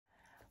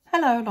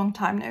Hello, long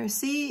time no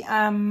see.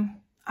 I'm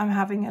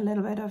having a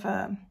little bit of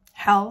a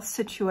health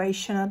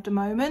situation at the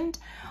moment.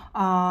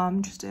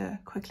 Just a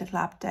quick little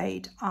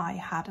update. I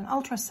had an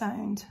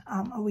ultrasound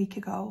a week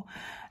ago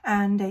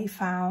and they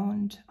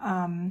found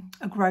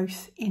a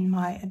growth in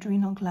my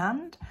adrenal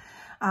gland,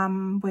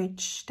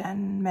 which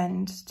then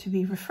meant to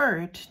be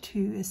referred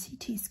to a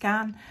CT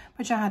scan,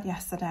 which I had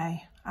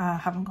yesterday. I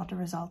haven't got the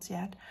results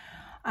yet.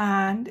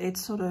 And it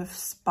sort of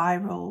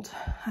spiraled,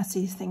 as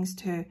these things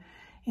do,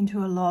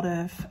 into a lot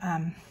of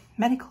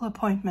medical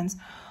appointments.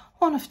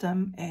 One of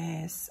them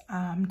is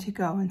to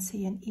go and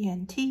see an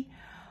ENT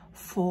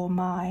for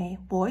my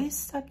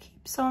voice that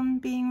keeps on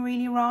being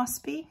really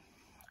raspy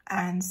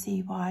and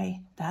see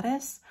why that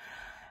is.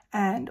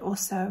 And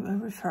also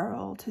a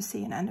referral to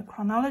see an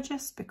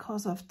endocrinologist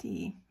because of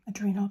the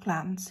adrenal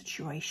gland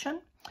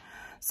situation.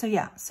 So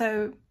yeah,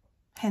 so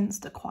hence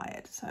the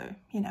quiet. So,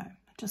 you know,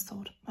 I just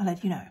thought I'll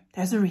let you know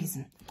there's a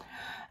reason.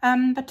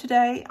 But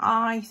today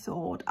I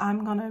thought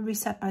I'm gonna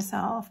reset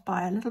myself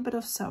by a little bit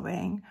of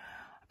sewing.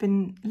 I've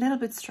been a little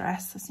bit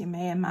stressed, as you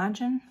may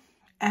imagine,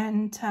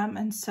 and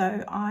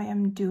so I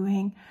am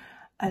doing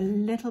a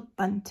little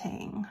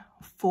bunting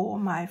for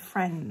my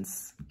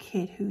friend's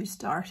kid who's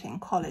starting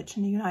college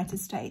in the United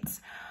States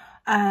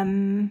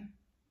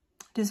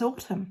this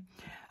autumn,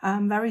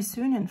 very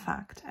soon in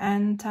fact,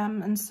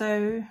 and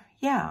so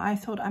yeah, I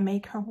thought I'd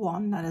make her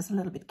one that is a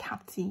little bit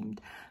cat themed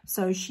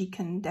so she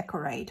can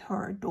decorate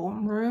her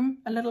dorm room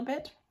a little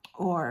bit,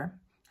 or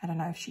I don't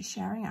know if she's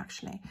sharing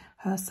actually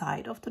her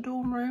side of the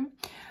dorm room.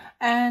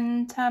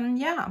 And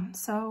yeah,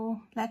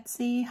 so let's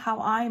see how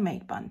I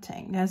make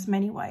bunting. There's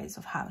many ways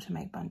of how to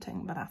make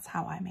bunting, but that's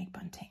how I make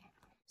bunting.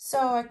 So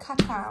I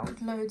cut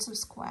out loads of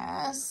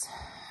squares.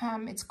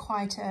 It's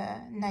quite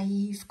a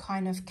naive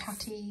kind of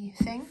catty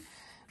thing.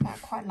 I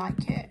quite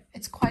like it.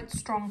 It's quite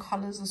strong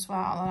colors as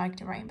well. I like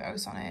the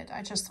rainbows on it.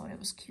 I just thought it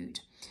was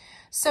cute.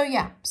 So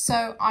yeah,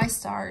 so I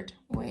start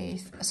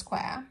with a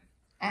square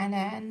and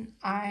then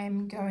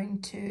I'm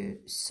going to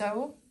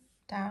sew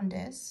down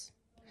this,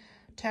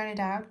 turn it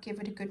out, give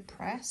it a good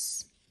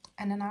press,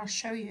 and then I'll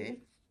show you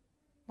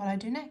what I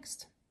do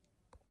next.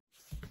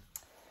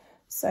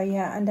 So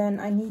yeah, and then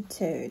I need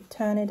to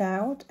turn it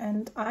out,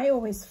 and I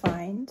always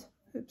find,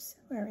 oops,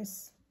 where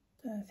is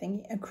the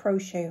thingy, a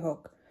crochet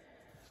hook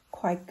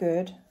quite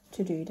good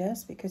to do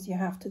this, because you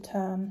have to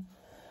turn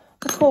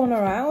the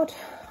corner out.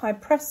 I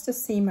press the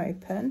seam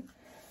open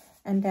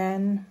and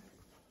then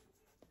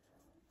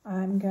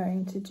I'm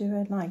going to do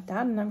it like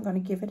that, and I'm going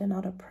to give it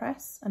another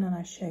press, and then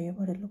I'll show you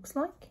what it looks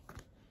like.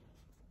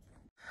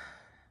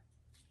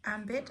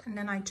 Bit, and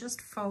then I just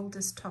fold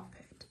this top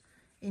bit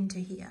into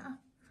here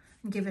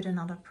and give it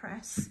another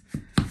press,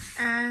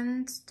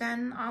 and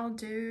then I'll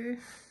do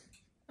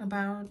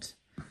about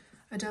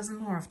a dozen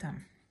more of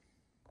them.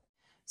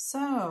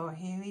 So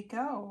here we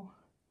go.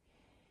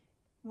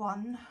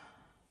 One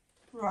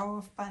row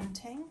of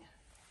bunting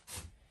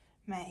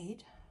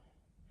made.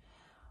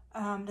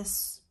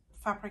 This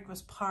fabric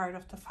was part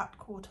of the Fat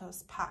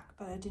Quarters pack,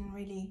 but I didn't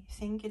really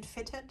think it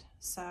fitted,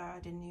 so I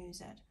didn't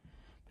use it.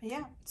 But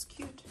yeah, it's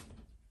cute.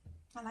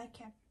 I like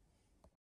it.